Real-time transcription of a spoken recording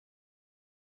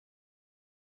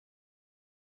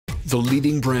the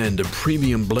leading brand of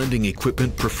premium blending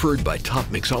equipment preferred by top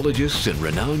mixologists and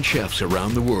renowned chefs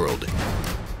around the world.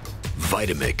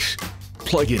 Vitamix.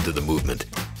 Plug into the movement.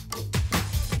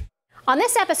 On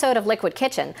this episode of Liquid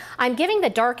Kitchen, I'm giving the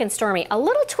dark and stormy a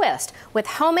little twist with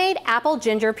homemade apple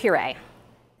ginger puree.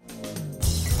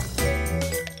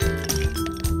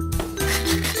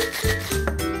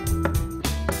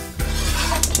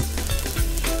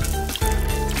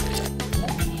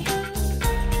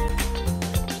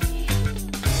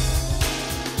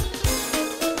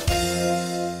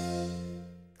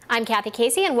 I'm Kathy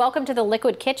Casey and welcome to the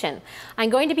Liquid Kitchen. I'm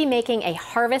going to be making a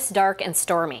harvest dark and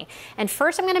stormy. And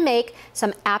first I'm going to make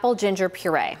some apple ginger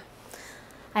puree.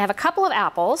 I have a couple of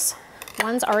apples.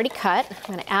 One's already cut.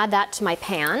 I'm going to add that to my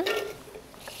pan.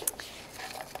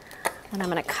 And I'm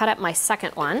going to cut up my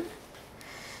second one.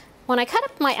 When I cut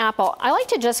up my apple, I like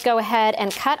to just go ahead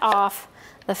and cut off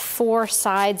the four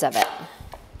sides of it.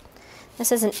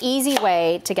 This is an easy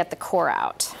way to get the core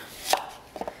out.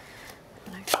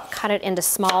 Cut it into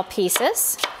small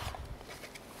pieces.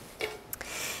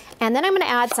 And then I'm going to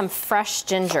add some fresh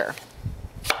ginger.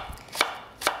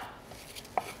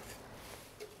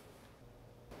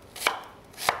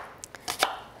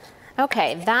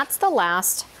 Okay, that's the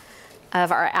last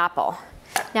of our apple.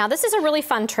 Now this is a really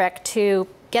fun trick to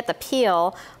get the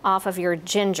peel off of your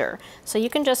ginger. So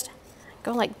you can just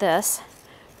go like this,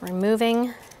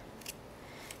 removing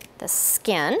the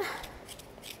skin.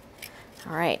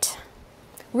 All right.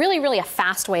 Really a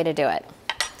fast way to do it.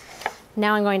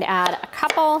 Now I'm going to add a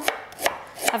couple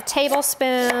of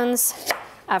tablespoons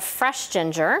of fresh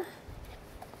ginger.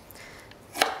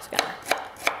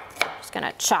 Just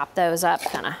gonna chop those up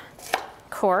kind of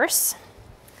coarse.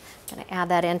 I'm gonna add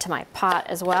that into my pot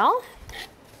as well.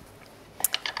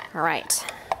 All right,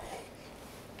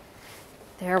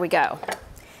 there we go.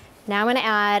 Now I'm gonna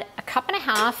add a cup and a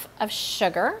half of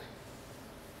sugar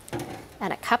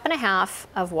and a cup and a half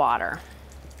of water.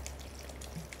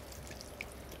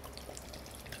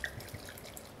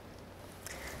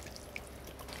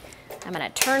 I'm going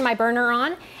to turn my burner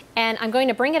on and I'm going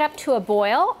to bring it up to a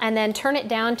boil and then turn it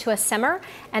down to a simmer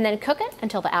and then cook it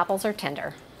until the apples are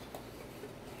tender.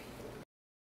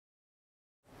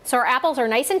 So our apples are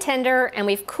nice and tender and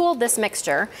we've cooled this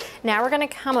mixture. Now we're going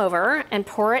to come over and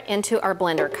pour it into our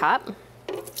blender cup.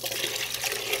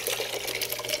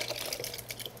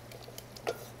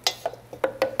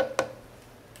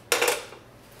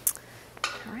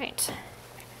 All right.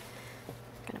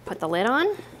 I'm going to put the lid on.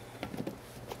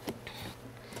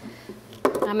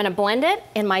 I'm going to blend it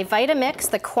in my Vitamix,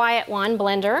 the Quiet One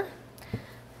blender,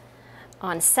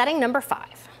 on setting number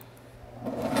 5.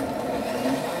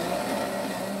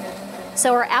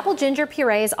 So our apple ginger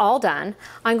puree is all done.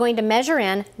 I'm going to measure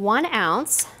in 1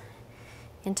 ounce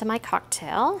into my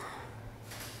cocktail.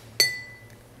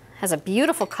 Has a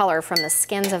beautiful color from the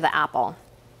skins of the apple.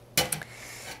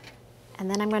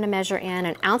 And then I'm going to measure in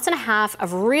 1.5 ounces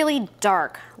of really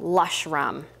dark, lush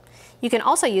rum. You can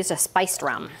also use a spiced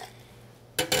rum.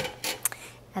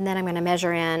 And then I'm going to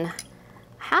measure in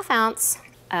 1/2 ounce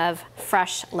of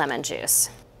fresh lemon juice.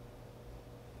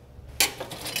 I'm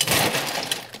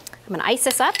going to ice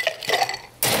this up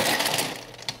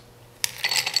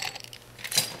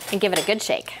and give it a good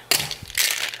shake.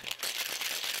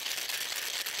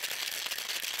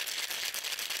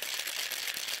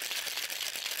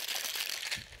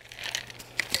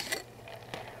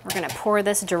 We're going to pour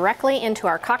this directly into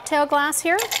our cocktail glass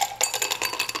here.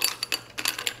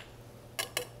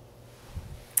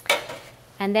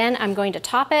 And then I'm going to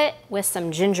top it with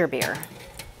some ginger beer.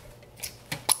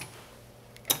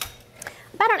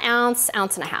 About 1 ounce,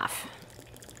 1.5 ounces.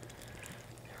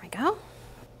 There we go.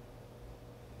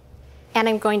 And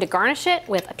I'm going to garnish it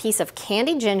with a piece of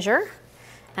candied ginger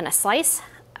and a slice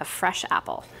of fresh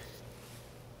apple.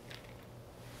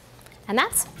 And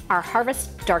that's our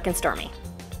Harvest Dark and Stormy.